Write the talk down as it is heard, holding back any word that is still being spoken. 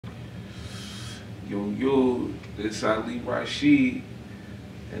Yo, this Ali Rasheed,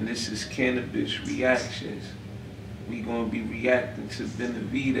 and this is Cannabis Reactions. We gonna be reacting to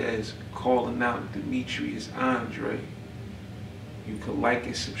Benavidez calling out Demetrius Andre. You could like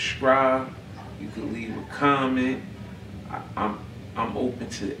and subscribe. You could leave a comment. I'm open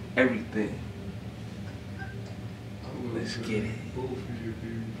to everything. Let's get it.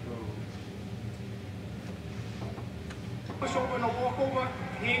 Push over and a walkover.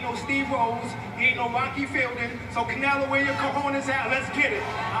 He ain't no Steve Rose. He ain't no Rocky Fielding. So Canelo, where your cojones at? Let's get it.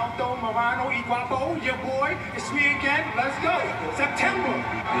 Aldo Morano Iguapo, your boy. It's me again. Let's go. September.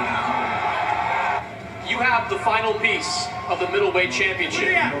 You have the final piece of the middleweight championship. Where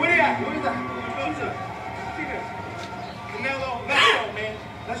they at? Where they at? Where is that? See this. Canelo, let's go, man.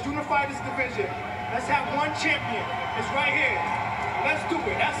 Let's unify this division. Let's have one champion. It's right here. Let's do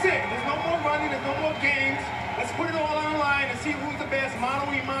it. That's it. There's no more running. There's no more games. Let's put it all online and see who's the best. Mano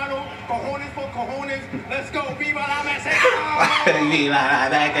y mano. Cojones for cojones. Let's go. Viva la Mexico. Viva la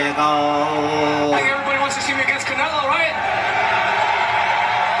Mexico. I think everybody wants to see me against Canelo, right?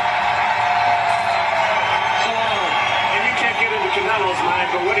 And you can't get into Canelo's mind,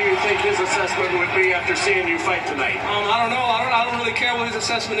 but what do you think his assessment would be after seeing you fight tonight? I don't know. I don't really care what his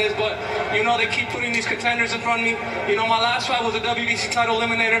assessment is, but you know they keep putting these contenders in front of me. You know, my last fight was a WBC title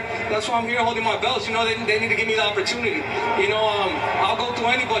eliminator. That's why I'm here holding my belts. You know, they need to give me the opportunity. You know, I'll go to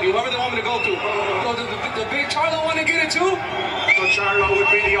anybody, whoever they want me to go to. So the big Charlo want to get it too. So Charlo would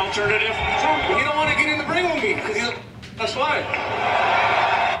be the alternative? He don't want to get in the ring with me because that's why.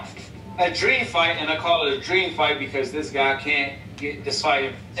 A dream fight, and I call it a dream fight because this guy can't get this fight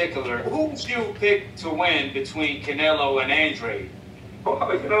in particular. Who would you pick to win between Canelo and Andre?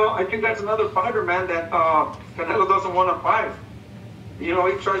 Well, you know, I think that's another fighter, man, that Canelo doesn't want to fight. You know,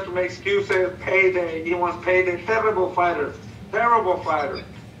 he tries to make excuses, payday, he wants payday. Terrible fighter, terrible fighter.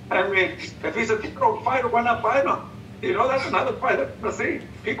 I mean, if he's a terrible fighter, why not fight him? You know, that's another fight. Let's see.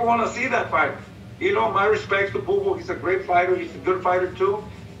 People want to see that fight. You know, my respects to Boo Boo. He's a great fighter. He's a good fighter, too.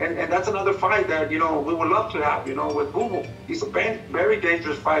 And that's another fight that, you know, we would love to have, you know, with Boo Boo. He's a very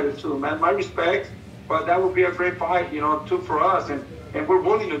dangerous fighter, too, man. My respects. But that would be a great fight, you know, too, for us. And we're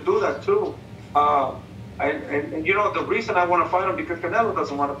willing to do that, too. And you know, the reason I want to fight him, because Canelo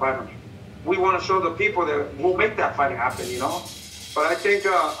doesn't want to fight him. We want to show the people that we'll make that fight happen, you know. But I think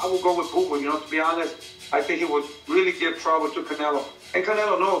I will go with Boo Boo, you know, to be honest. I think he would really give trouble to Canelo. And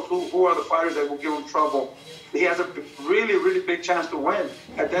Canelo knows who are the fighters that will give him trouble. He has a really, really big chance to win.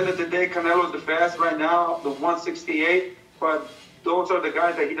 At the end of the day, Canelo is the best right now, the 168. But those are the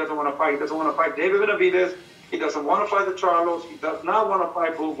guys that he doesn't want to fight. He doesn't want to fight David Benavidez. He doesn't want to fight the Charlos. He does not want to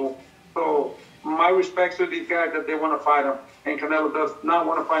fight Boo Boo. So my respects to these guys that they want to fight him. And Canelo does not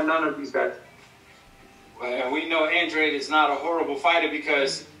want to fight none of these guys. Well, we know Andre is not a horrible fighter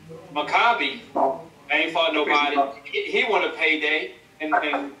because Maccabi ain't fought nobody. He won a payday, and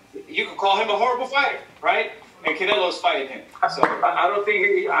you could call him a horrible fighter, right? And Canelo's fighting him. So I don't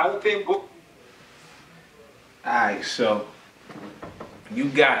think. All right, so you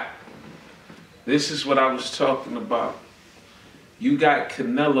got. This is what I was talking about. You got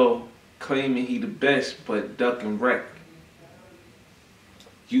Canelo claiming he the best, but ducking wreck.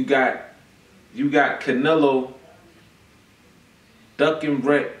 You got Canelo ducking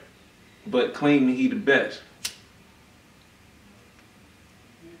wreck, but claiming he the best.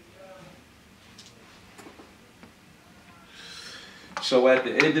 So at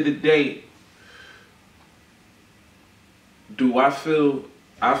the end of the day, I feel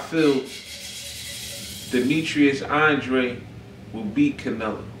Demetrius Andre will beat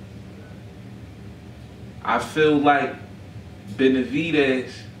Canelo. I feel like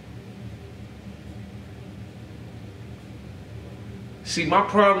Benavidez. See, my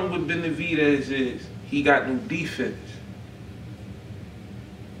problem with Benavidez is he got no defense.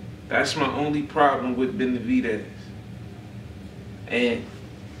 That's my only problem with Benavidez. And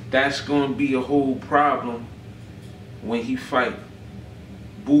that's going to be a whole problem when he fight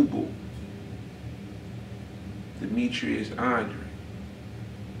Boo Boo, Demetrius Andre.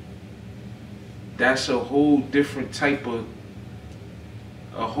 That's a whole different type of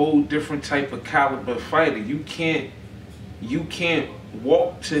caliber fighter. You can't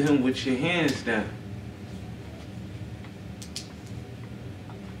walk to him with your hands down.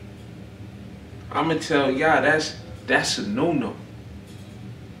 I'ma tell y'all that's a no-no.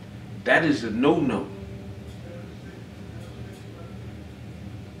 That is a no-no.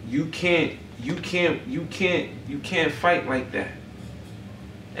 You can't fight like that.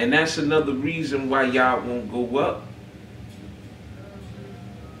 And that's another reason why y'all won't go up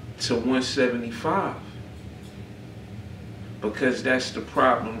to 175. Because that's the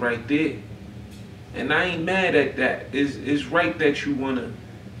problem right there. And I ain't mad at that. It's right that you want to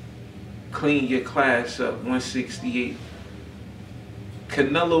clean your class up, 168.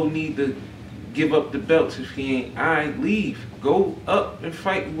 Canelo need to give up the belts if he ain't. Alright, leave. Go up and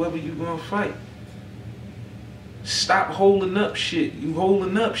fight whoever you gonna fight. Stop holding up shit. You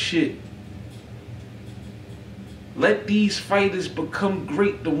holding up shit. Let these fighters become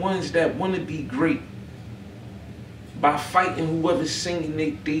great, the ones that want to be great. By fighting whoever's saying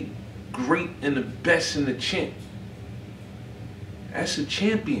they great and the best and the champ. That's a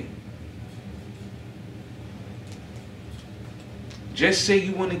champion. Just say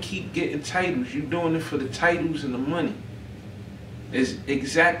you want to keep getting titles. You're doing it for the titles and the money. It's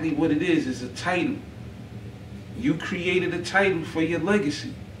exactly what it is. It's a title. You created a title for your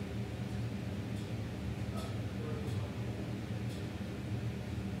legacy.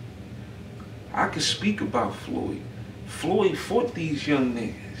 I could speak about Floyd. Floyd fought these young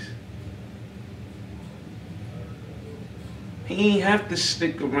niggas. He ain't have to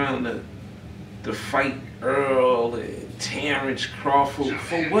stick around to fight Earl and Terrence Crawford.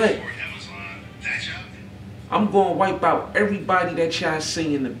 For what? I'm going to wipe out everybody that y'all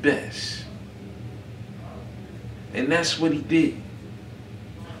saying the best. And that's what he did.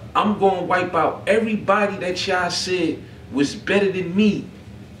 I'm going to wipe out everybody that y'all said was better than me.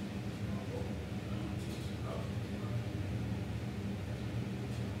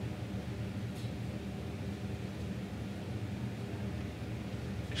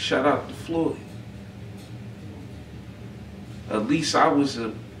 Shout out to Floyd. At least I was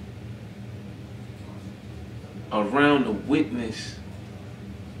around to witness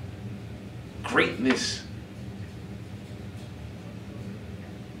greatness.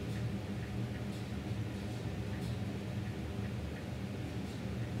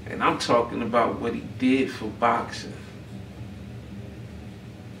 And I'm talking about what he did for boxing.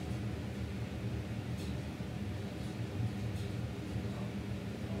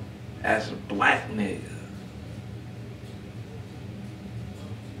 As a black nigga.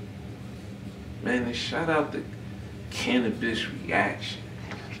 Man, and shout out to Cannabis Reaction.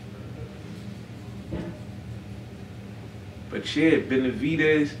 But yeah,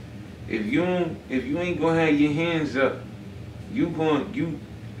 Benavidez, if you ain't gonna have your hands up,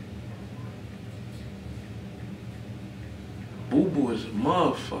 Boo-Boo is a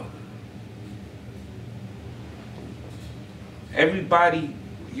motherfucker. Everybody,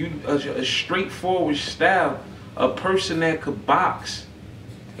 a straightforward style, a person that could box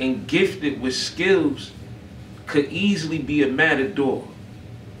and gifted with skills could easily be a matador.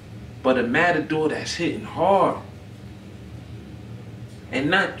 But a matador that's hitting hard and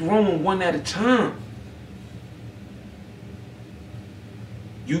not throwing one at a time.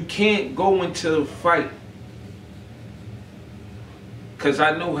 You can't go into a fight, because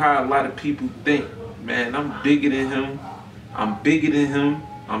I know how a lot of people think, man, I'm bigger than him, I'm bigger than him,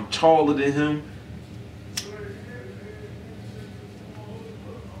 I'm taller than him.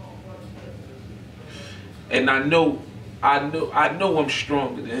 And I know I'm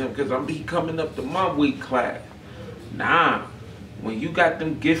stronger than him because I'm coming up to my weight class. Nah, when you got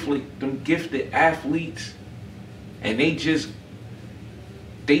them gifted athletes and they just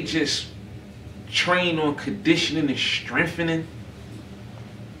train on conditioning and strengthening,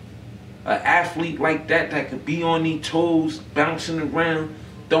 an athlete like that could be on their toes, bouncing around,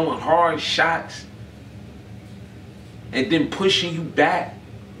 throwing hard shots, and then pushing you back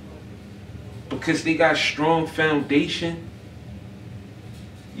because they got strong foundation.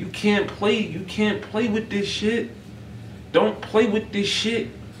 You can't play with this shit. Don't play with this shit,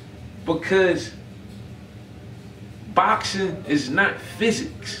 because boxing is not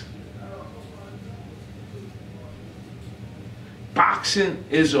physics. Boxing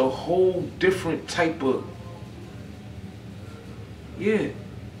is a whole different type of, yeah.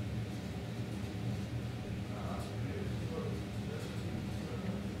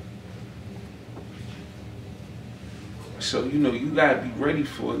 So, you gotta be ready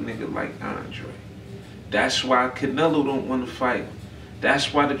for a nigga like Andre. That's why Canelo don't want to fight him.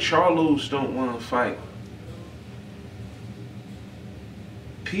 That's why the Charlos don't want to fight him.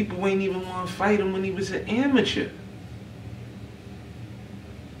 People ain't even want to fight him when he was an amateur.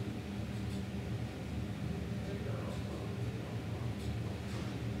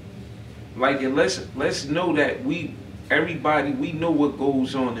 Like, and let's know that everybody know what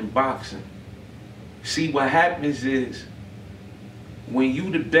goes on in boxing. See, what happens is, when you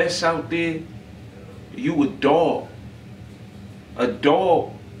the best out there, you a dog. A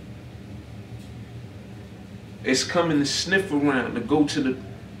dog is coming to sniff around, to go to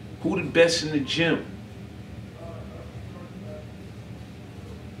who the best in the gym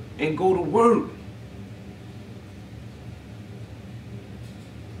and go to work.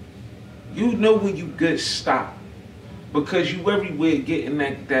 know when you good, stop. Because you everywhere getting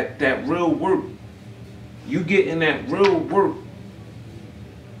that real work. You getting that real work.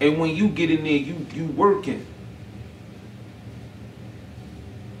 And when you get in there, you working.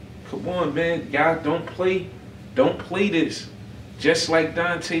 Come on, man. Y'all don't play this. Just like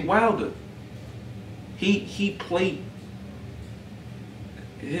Deontay Wilder. He played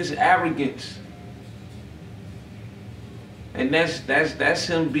his arrogance. And that's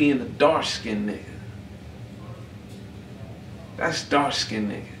him being a dark-skinned nigga. That's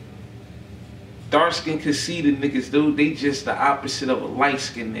dark-skinned nigga. Dark-skinned conceited niggas, though, they just the opposite of a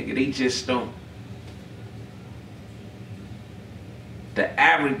light-skinned nigga. They just don't. The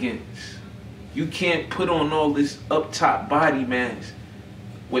arrogance. You can't put on all this up-top body mass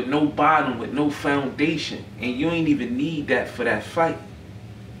with no bottom, with no foundation. And you ain't even need that for that fight.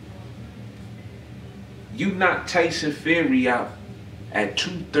 You knocked Tyson Fury out at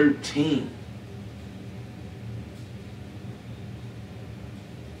 213.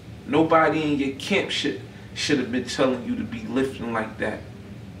 Nobody in your camp should have been telling you to be lifting like that.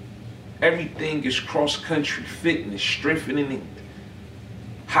 Everything is cross-country fitness, strengthening,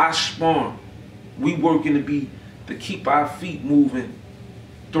 high sparring. We working to keep our feet moving,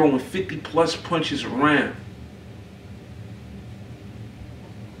 throwing 50+ punches around.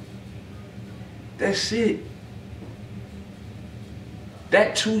 That's it.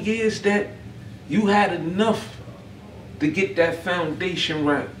 That 2 years that you had enough to get that foundation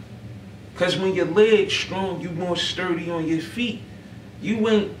right. Cause when your legs strong, you more sturdy on your feet. You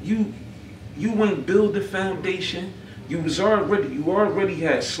ain't build the foundation. You already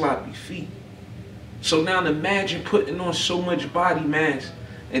had sloppy feet. So now imagine putting on so much body mass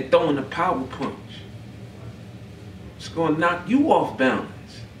and throwing a power punch. It's gonna knock you off balance.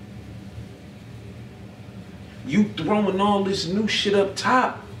 You throwing all this new shit up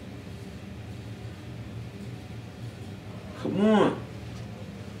top. Come on.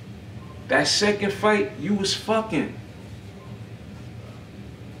 That second fight, you was fucking.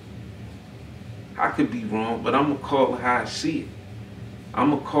 I could be wrong, but I'm gonna call it how I see it. I'm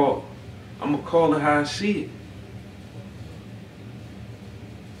gonna call it how I see it.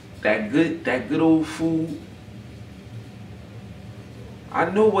 That good old food. I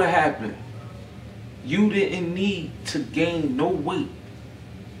know what happened. You didn't need to gain no weight.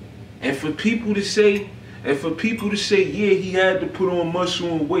 And for people to say, yeah, he had to put on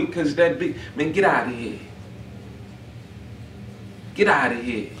muscle and weight because that big, man, get out of here. Get out of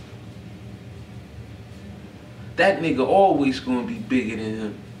here. That nigga always gonna be bigger than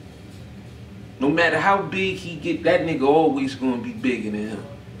him. No matter how big he get, that nigga always gonna be bigger than him.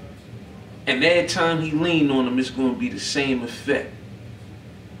 And every time he lean on him, it's gonna be the same effect.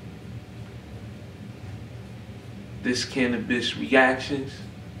 This Cannabis Reactions.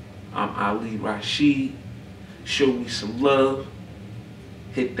 I'm Ali Rasheed. Show me some love.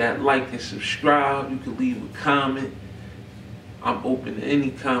 Hit that like and subscribe. You can leave a comment. I'm open to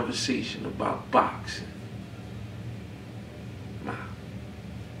any conversation about boxing.